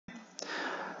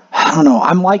I don't know.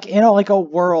 I'm like in like a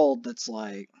world that's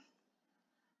like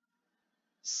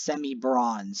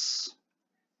semi-bronze.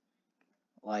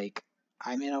 Like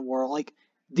I'm in a world like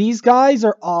these guys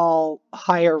are all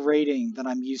higher rating than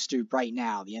I'm used to right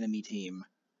now. The enemy team,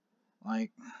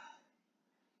 like,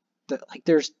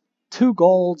 there's 2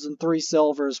 golds and 3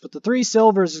 silvers, but the 3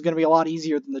 silvers is going to be a lot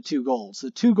easier than the 2 golds.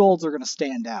 The 2 golds are going to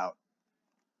stand out.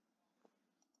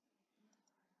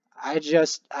 I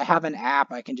have an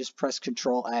app. I can just press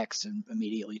Control X and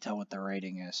immediately tell what their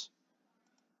rating is.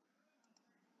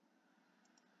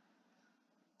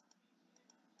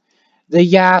 The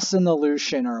Yas and the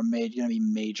Lucian are going to be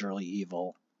majorly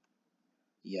evil.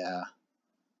 Yeah.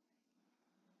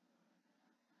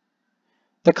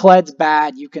 The Kled's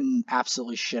bad. You can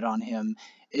absolutely shit on him.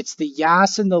 It's the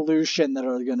Yas and the Lucian that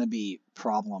are going to be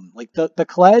problem. Like, the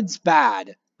Kled's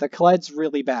bad. The Kled's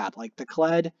really bad. Like, the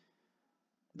Kled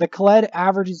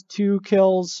averages 2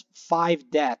 kills, 5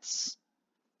 deaths.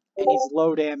 And he's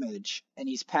low damage. And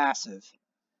he's passive.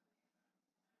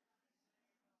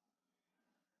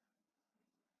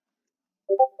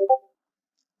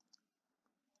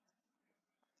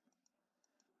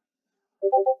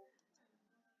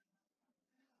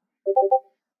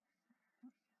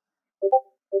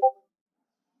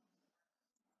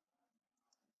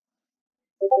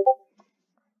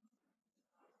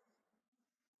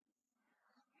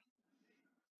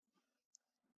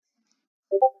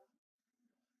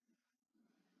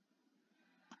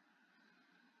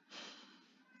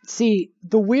 See,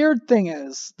 the weird thing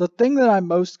is, the thing that I'm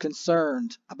most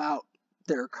concerned about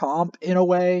their comp, in a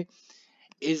way,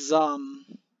 is,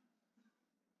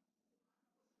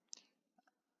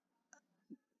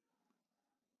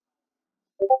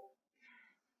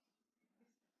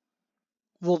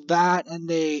 well, that, and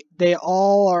they're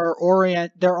all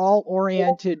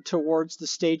oriented towards the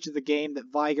stage of the game that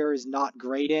Veigar is not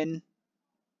great in.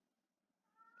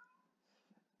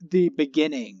 The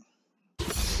beginning.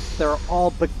 They're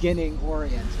all beginning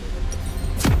oriented.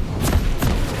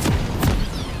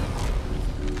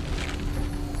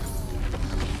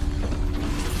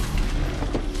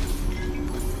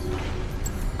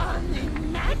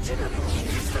 Unimaginable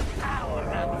is the power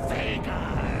of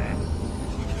Veigar.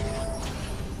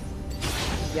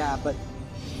 Yeah,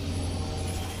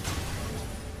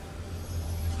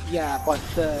 but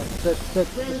the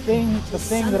thing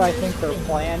that I think their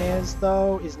plan is,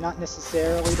 though, is not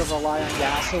necessarily to rely on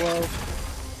Yasuo.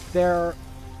 They're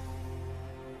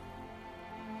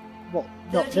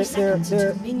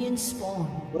minion spawn.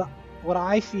 What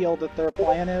I feel that their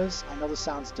plan is, I know this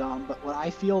sounds dumb, but what I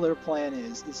feel their plan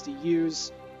is to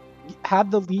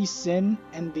have the Lee Sin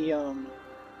and the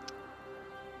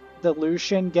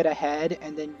Lucian get ahead,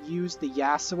 and then use the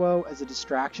Yasuo as a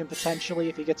distraction potentially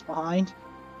if he gets behind.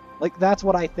 Like, that's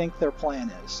what I think their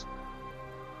plan is.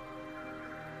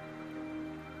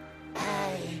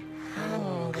 I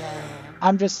hunger.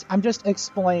 I'm just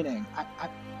explaining.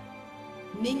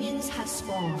 Minions have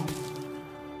spawned.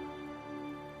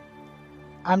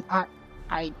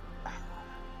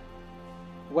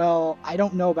 Well, I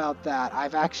don't know about that.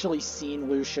 I've actually seen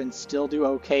Lucian still do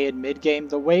okay in mid-game.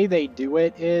 The way they do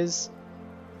it is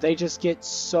they just get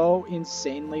so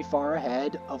insanely far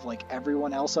ahead of, like,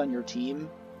 everyone else on your team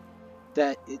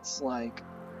that it's like...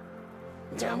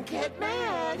 Don't get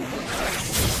mad.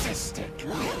 Statistic.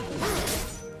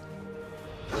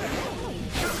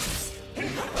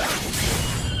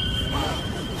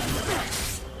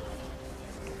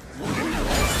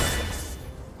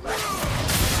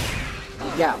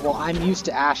 Yeah, well, I'm used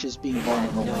to Ashes being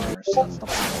vulnerable later, so that's the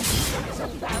problem.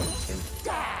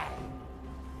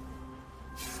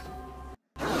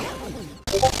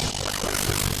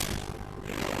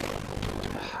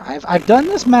 I've done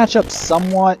this matchup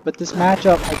somewhat, but this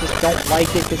matchup, I just don't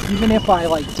like it, because even if I,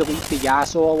 like, delete the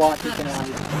Yasuo a lot, he can,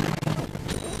 like,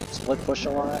 split push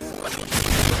a lot.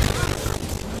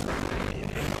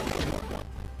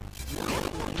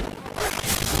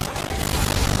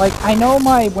 Like, I know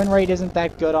my win rate isn't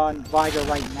that good on Veigar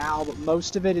right now, but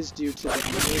most of it is due to the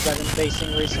enemies I've been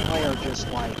facing recently are just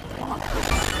like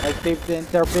they've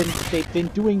been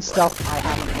doing stuff I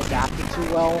haven't adapted to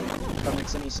well, if that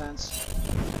makes any sense.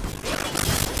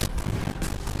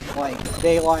 Like,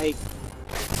 they like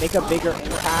make a bigger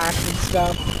impact and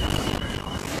stuff.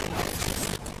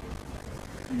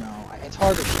 No, it's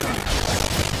hard to explain.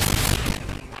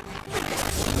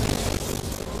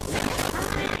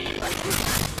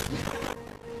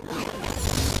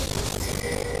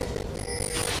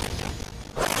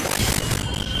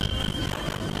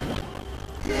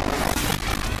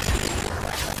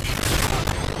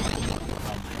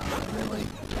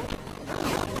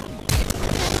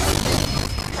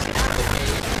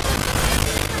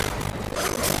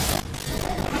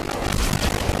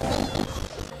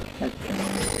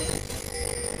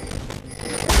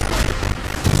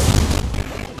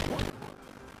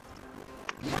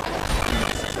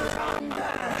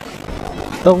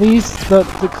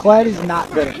 The Kled is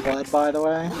not good at Kled, by the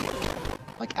way.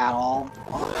 Like, at all.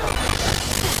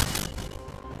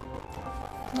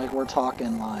 Like, we're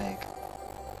talking, like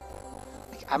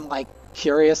I'm, like,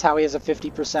 curious how he has a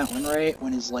 50% win rate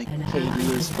when his, like,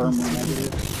 KD is firmly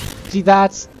negative. See,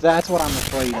 that's what I'm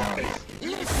afraid of.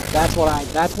 That's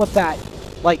what that,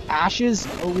 like, Ashes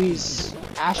always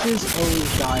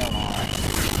die a lot.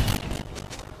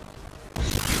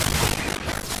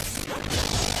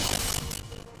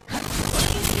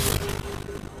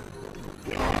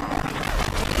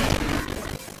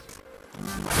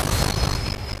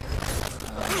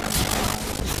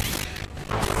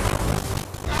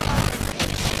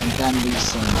 And then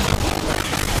Lucian.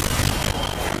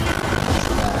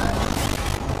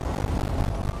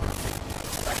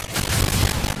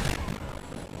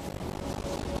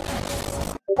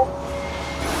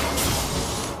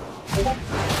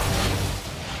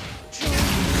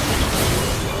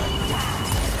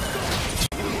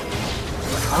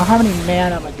 I don't have any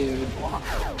mana, my dude.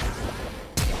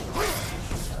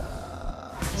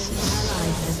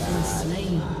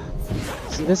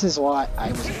 See, this is what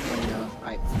I was afraid of.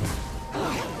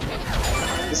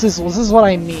 This is what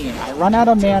I mean. I run out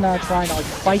of mana trying to, like,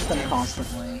 fight them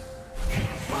constantly.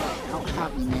 I don't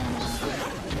have any mana.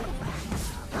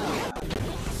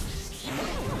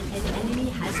 An enemy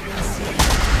has been slain.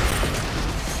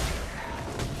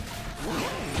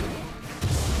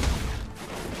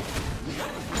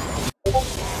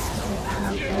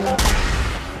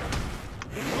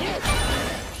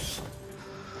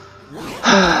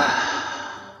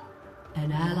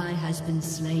 An ally has been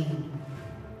slain.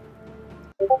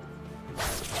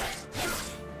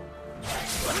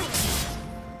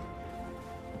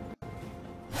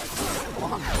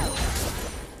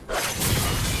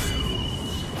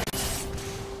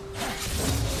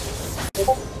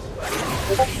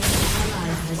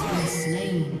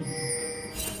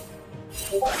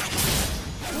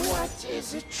 What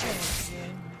is a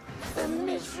champion? The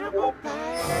miserable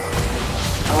pirate.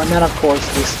 Oh, and then of course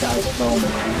this guy's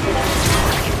bowman.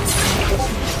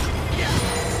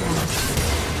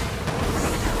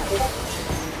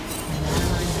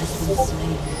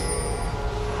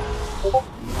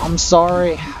 I'm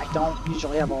sorry, I don't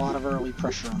usually have a lot of early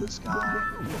pressure on this guy.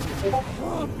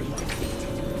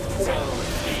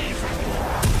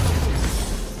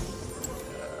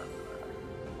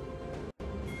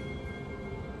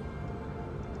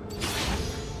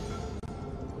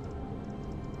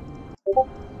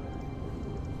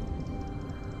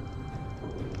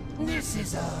 This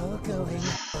is all going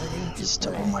according to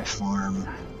Stole plan. my farm.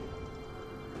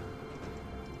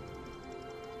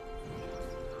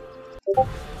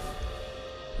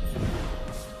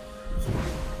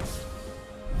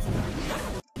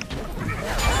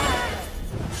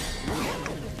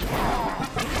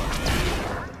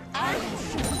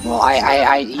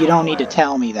 Well, you don't need to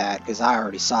tell me that, because I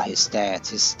already saw his stats.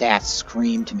 His stats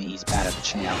scream to me he's bad at the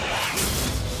champ.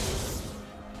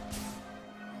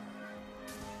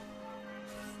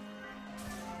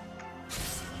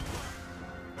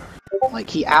 Like,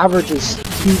 he averages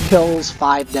 2 kills,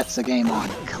 5 deaths a game on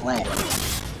Kled.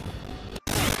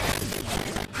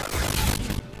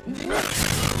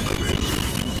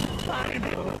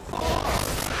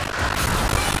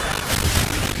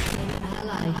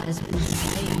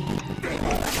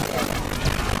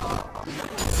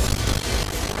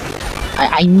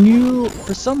 I knew,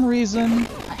 for some reason,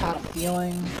 I had a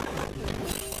feeling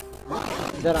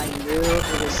that I knew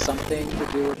it was something to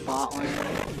do with bot lane.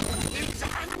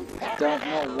 I don't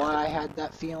know why I had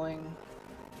that feeling.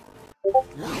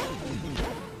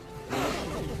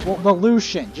 Well, the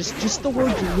Lucian, just the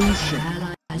word Lucian.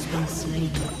 Ally has been slain.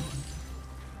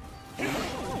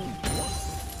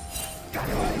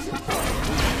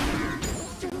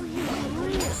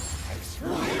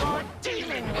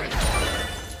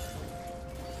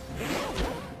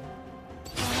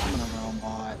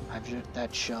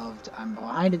 That shoved. I'm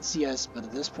behind in CS, but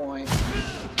at this point, he's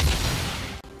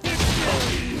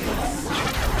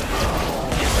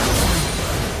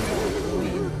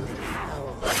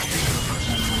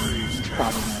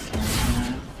probably gonna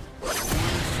cancel.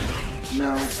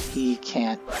 No, he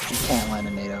can't. He can't land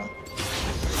a NATO.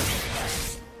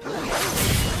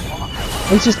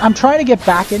 It's just I'm trying to get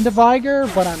back into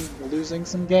Veigar, but I'm losing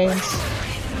some games.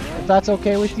 If that's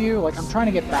okay with you, like I'm trying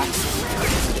to get back.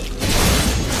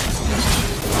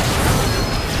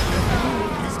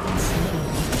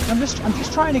 I'm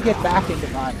just trying to get back into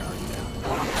Veigar.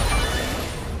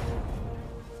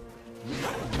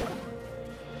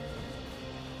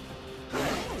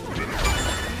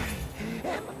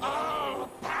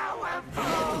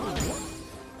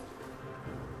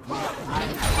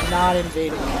 not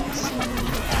invading him, so...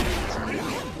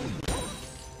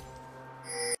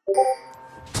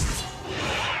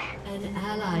 An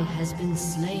ally has been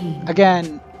slain.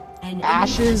 Again, An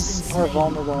Ashes enemy has are been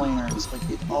vulnerable laners. Like,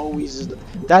 it always is.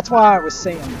 That's why I was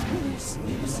saying.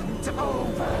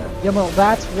 Yeah, well,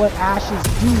 that's what Ashes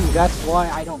do. That's why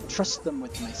I don't trust them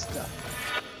with my stuff.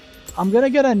 I'm gonna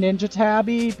get a Ninja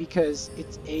Tabby because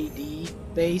it's AD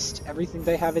based. Everything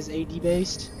they have is AD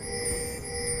based.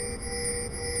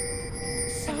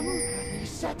 Somebody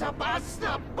set a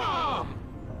buster bomb!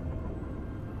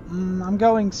 I'm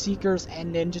going Seekers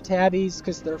and Ninja Tabbies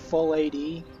because they're full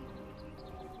AD.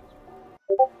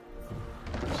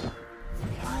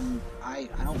 I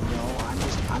don't know.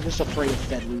 I'm just afraid of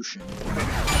Fed Lucian.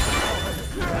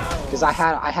 Because I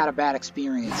had a bad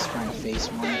experience trying to face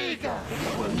one. Veigar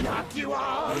will knock you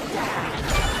all down!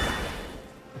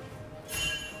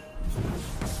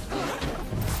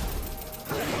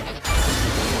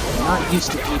 I'm not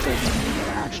used to people who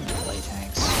actually play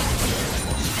tanks.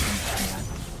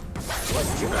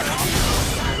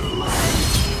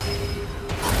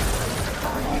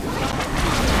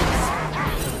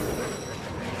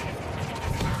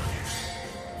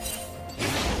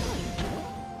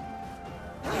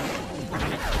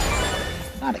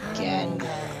 Not again.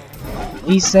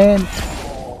 Lee Sin.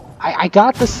 I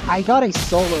got this. I got a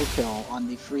solo kill on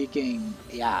the freaking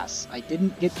Yas. I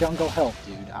didn't get jungle help,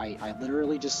 dude. I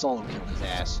literally just solo killed his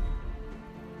ass.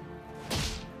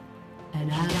 An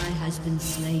ally has been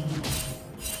slain.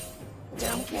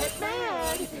 Don't get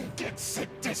mad, get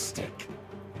sadistic.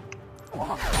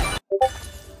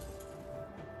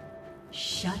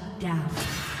 Shut down.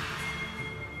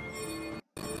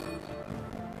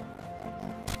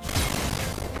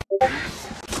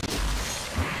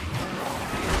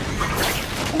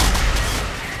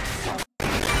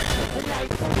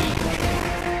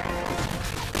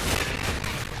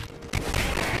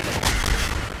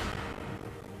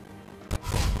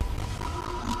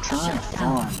 I'm trying to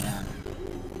farm, man.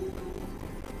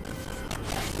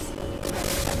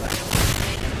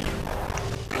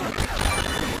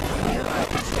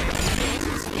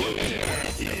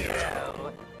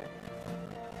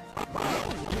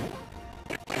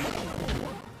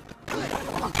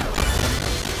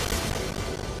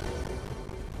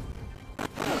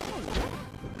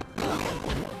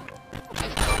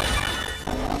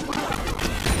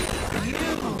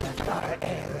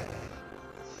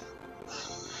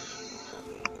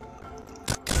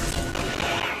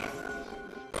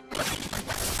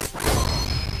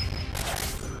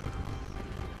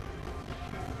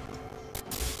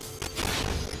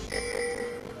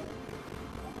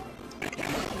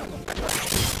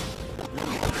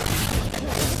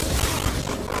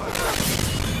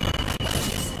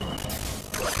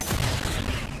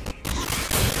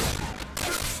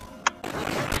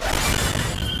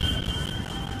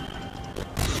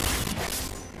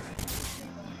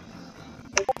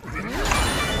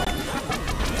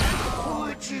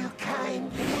 Would you kindly?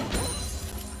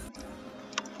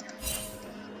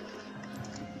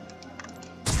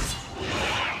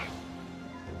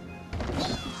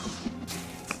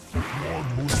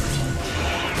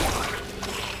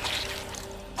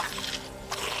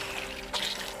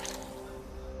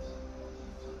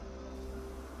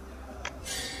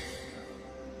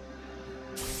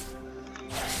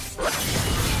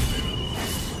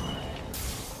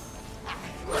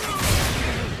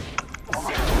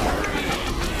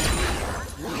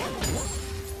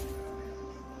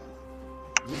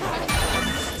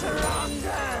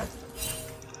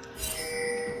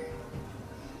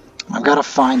 I've got to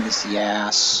find this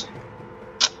Yas.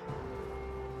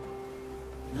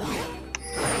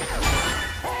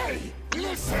 Hey,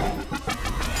 listen!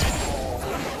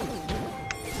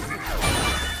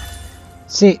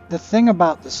 See, the thing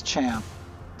about this champ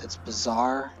that's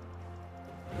bizarre,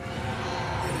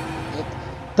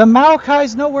 the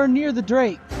Maokai's nowhere near the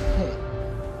Drake. Hey.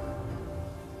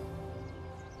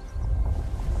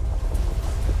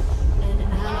 An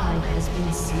ally has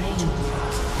been slain.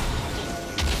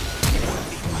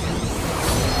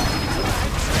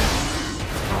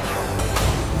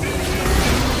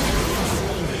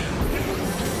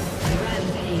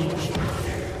 Rampage.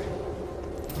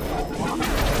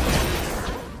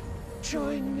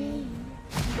 Join me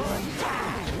or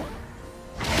die!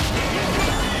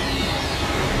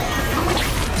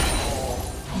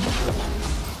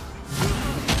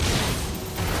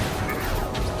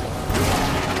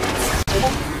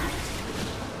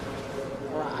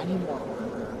 Alright, I need more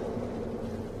armor.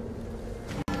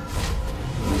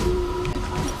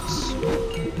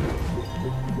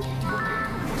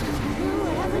 You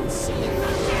haven't seen the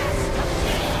best of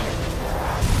me!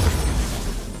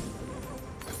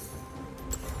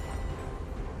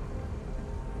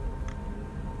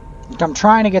 I'm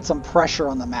trying to get some pressure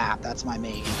on the map. That's my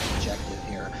main objective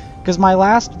here. Because my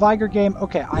last Veigar game,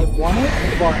 okay, I won it,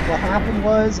 but what happened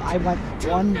was I went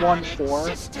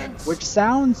 1-1-4, which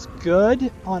sounds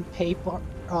good on paper,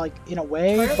 like, in a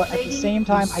way, but at the same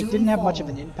time, I didn't have much of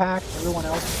an impact. Everyone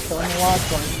else was killing a lot,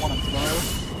 so I didn't want to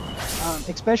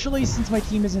throw. Especially since my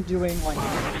team isn't doing, like,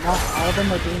 not all of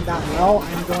them are doing that well,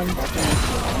 I'm going to be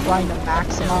trying to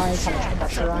maximize how much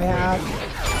pressure I have.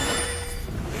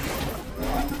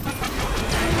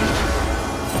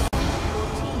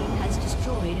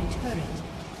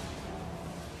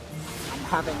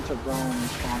 Having to roam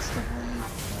constantly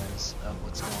because of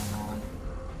what's going on.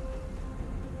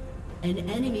 An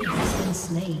enemy has been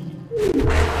slain.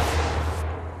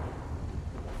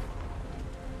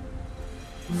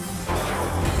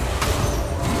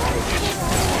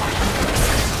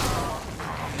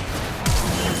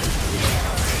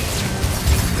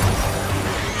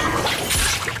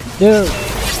 Dude.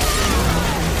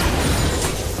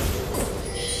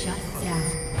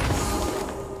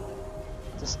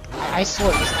 I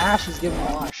swear, this Ashe is giving me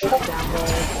a lot of shutdown roll.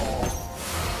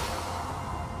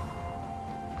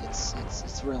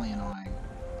 It's really annoying.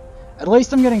 At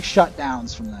least I'm getting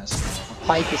shutdowns from this. The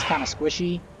Pyke is kind of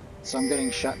squishy, so I'm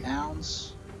getting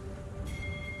shutdowns.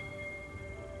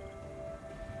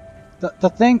 The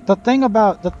thing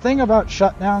about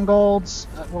shutdown golds,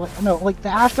 well, no, like the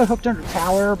Ashe got hooked under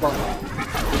tower, but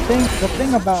the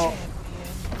thing about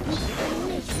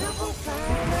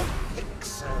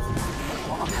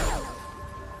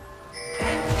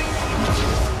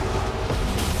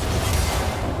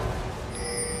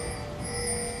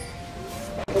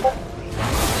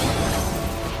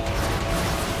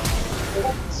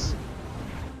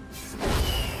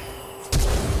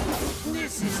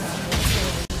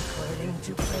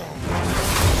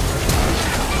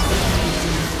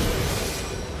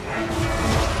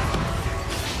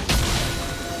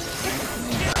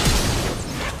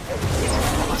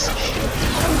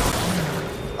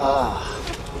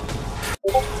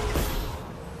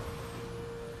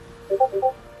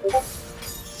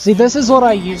See, this is what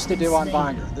I used to do on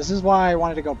Veigar. This is why I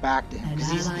wanted to go back to him,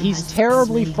 because he's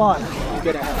terribly fun when you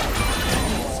get ahead.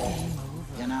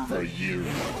 You know?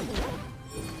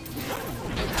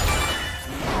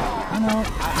 I know.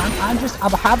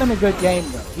 I'm having a good game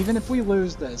though. Even if we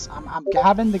lose this, I'm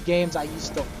having the games I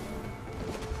used to.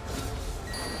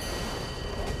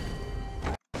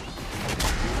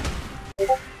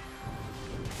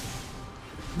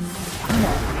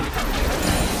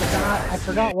 I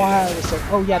forgot why I was so.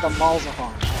 Oh yeah, the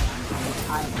Malzahar.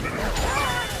 I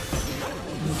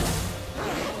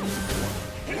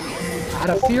had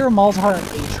a fear of Malzahar and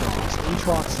Aatrox.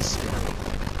 Aatrox is scary.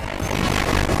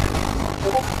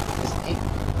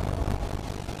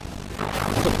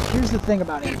 Look, here's the thing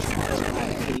about Aatrox.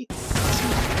 I hate.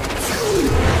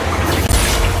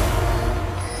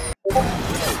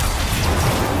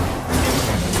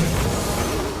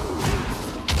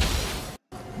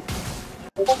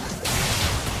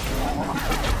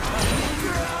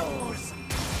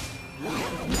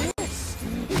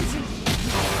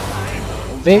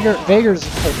 Veigar's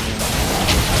pretty.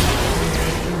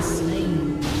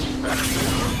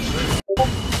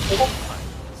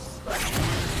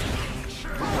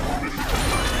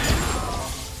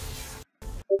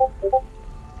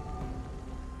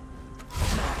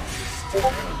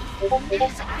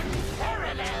 Is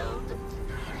unparalleled.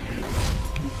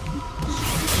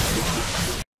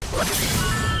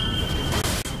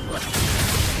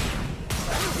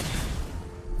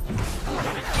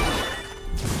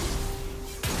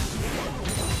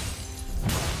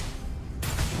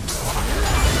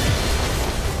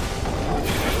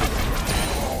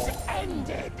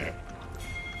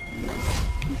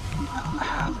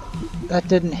 That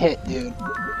didn't hit, dude.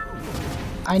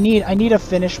 I need to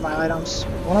finish my items.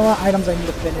 One of the items I need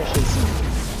to finish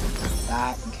is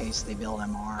that, in case they build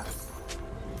MR.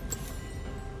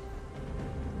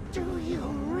 Do you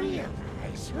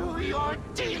realize who you're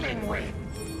dealing with?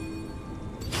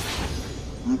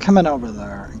 I'm coming over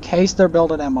there. In case they're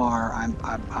building MR,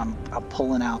 I'm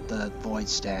pulling out the Void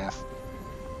Staff.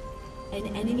 An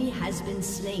enemy has been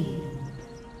slain.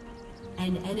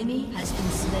 An enemy has been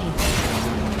slain. An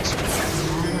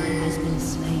ally has been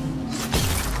slain.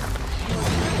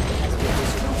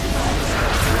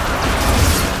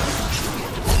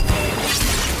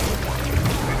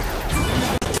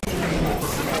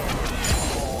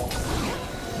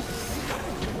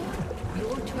 Your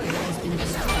turret has been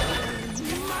destroyed.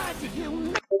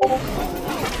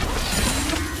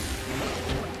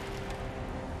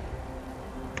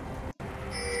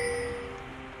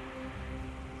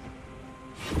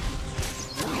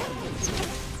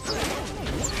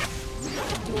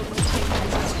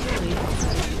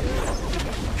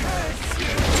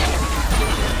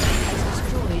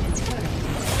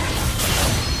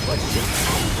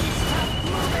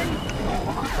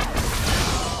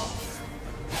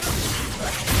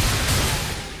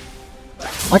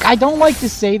 Like, I don't like to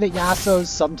say that Yasuos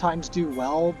sometimes do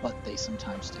well, but they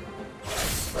sometimes do.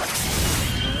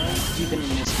 Even in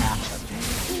this matchup.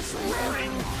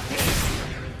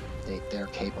 They're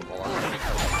capable of it.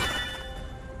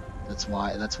 That's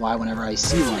why whenever I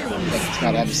see one that's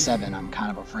got M7, I'm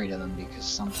kind of afraid of them because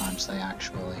sometimes they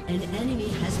actually... An enemy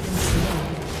has been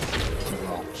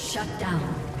slain. Shut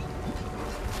down.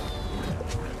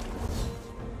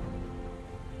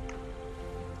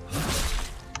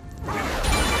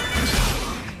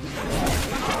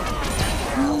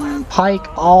 Pyke,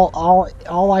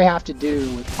 all I have to do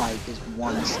with Pyke is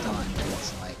one stun.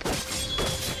 It's like...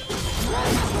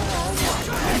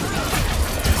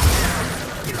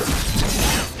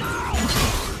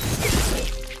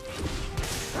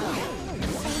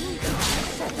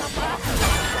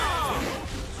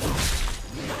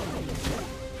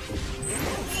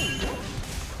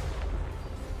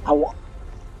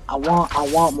 I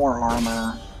want more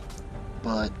armor,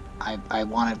 but I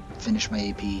want to finish my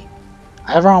AP.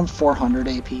 I have around 400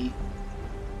 AP.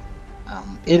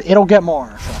 It'll get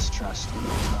more. Trust.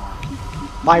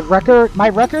 My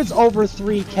record's over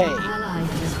 3K.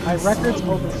 My record's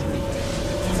over 3K.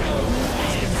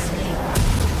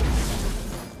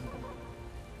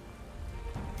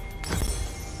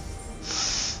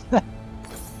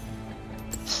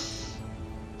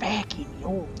 Back in the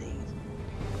old days.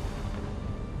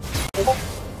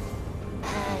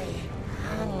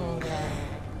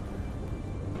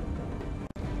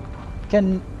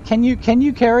 Can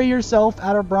you carry yourself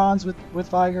out of bronze with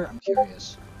Veigar? I'm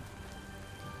curious.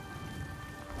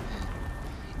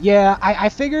 Yeah, I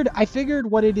figured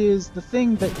what it is. The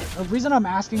reason I'm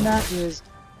asking that is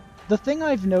the thing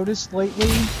I've noticed lately.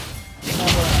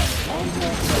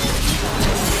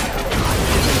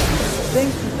 The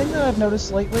thing that I've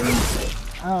noticed lately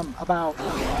about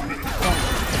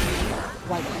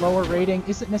like lower rating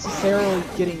isn't necessarily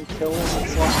getting kills.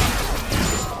 It's like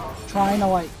trying to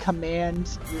like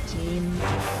command your team,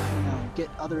 get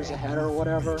others ahead or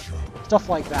whatever, stuff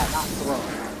like that, not throw.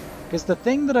 Because the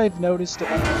thing that I've noticed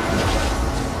about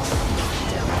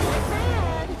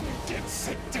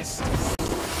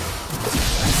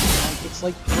it's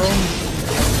like throwing.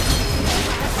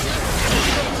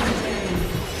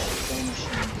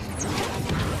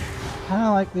 Kind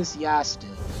of like this Yas did.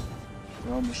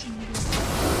 Throw machine gun.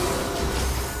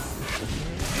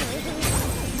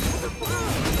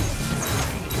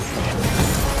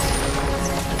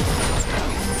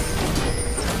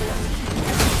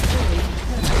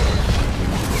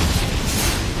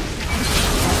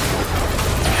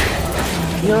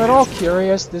 You're at all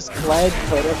curious, this Kled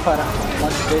could have put a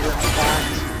much bigger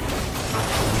impact.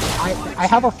 I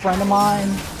have a friend of mine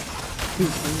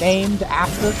who's named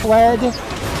after Kled.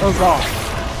 Oh god.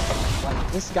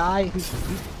 Like, this guy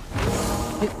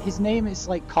his name is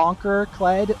like Conqueror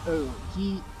Kled. Oh,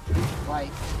 he,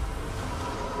 like,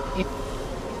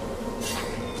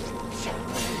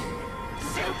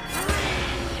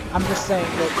 I'm just saying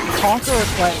that Conqueror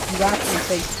Kled, if you actually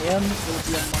face him, it would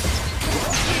be a much...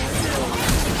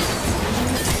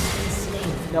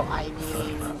 No, I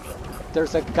mean,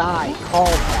 there's a guy called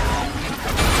that.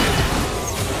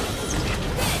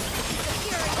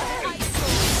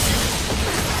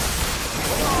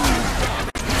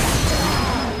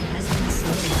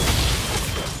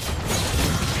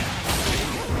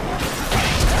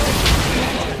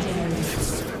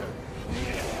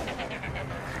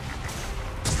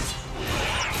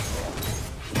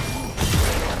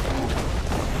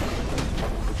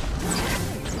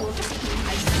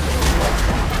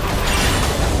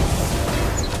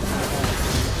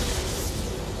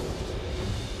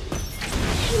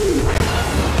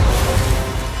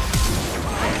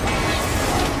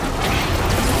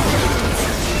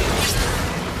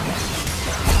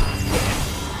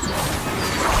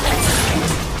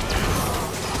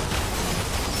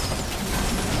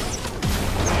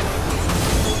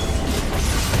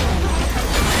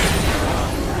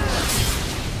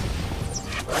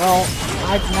 Well,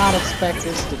 I did not expect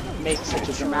this to make such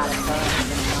a dramatic turn,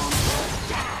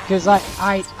 because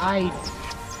I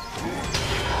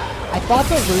thought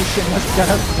the Lucian was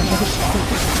gonna finish.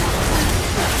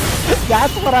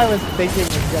 That's what I was thinking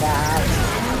was gonna happen.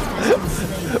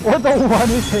 Or the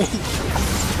 1-8.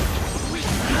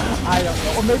 I don't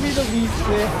know. Or maybe the lead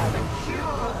fit.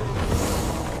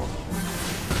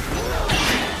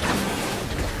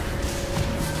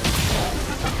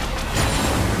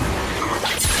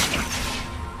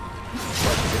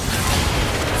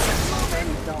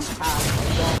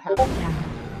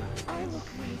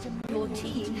 Your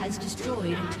team has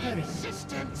destroyed a turret.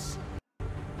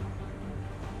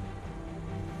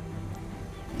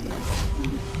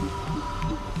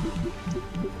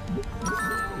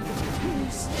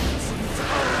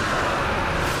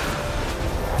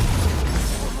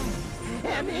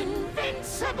 I'm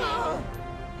invincible!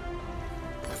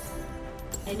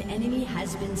 An enemy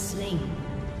has been slain.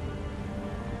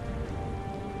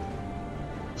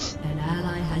 An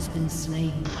ally has been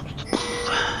slain.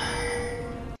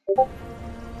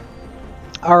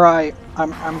 Alright,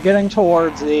 I'm getting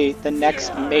towards the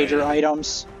next major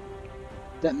items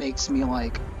that makes me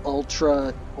like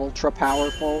ultra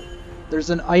powerful. There's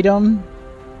an item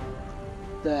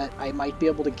that I might be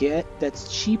able to get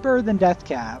that's cheaper than Death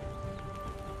Cap,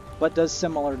 but does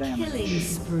similar damage. Killing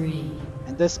spree.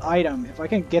 And this item, if I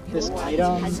can get this Your team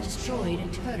item, has destroyed a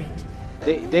turret.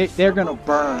 they're gonna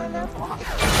burn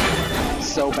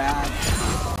so bad.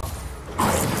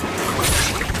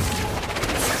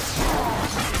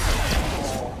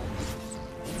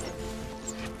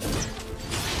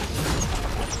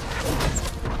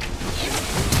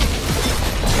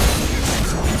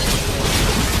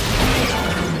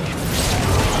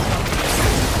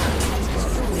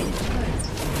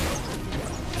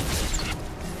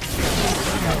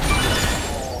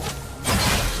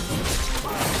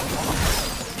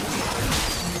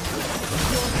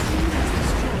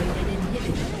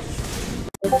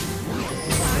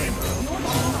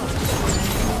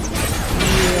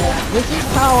 This is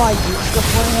how I used to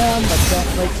play him, but then,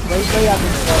 like, lately I've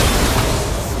been playing.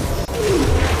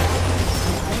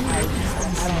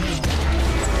 I don't know.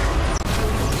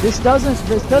 This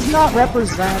does not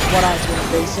represent what I've been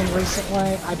facing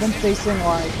recently. I've been facing,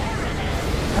 like,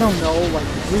 I don't know, like,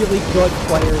 really good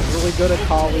players, really good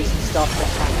Akalis and stuff that,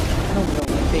 I don't know,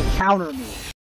 like, they counter me.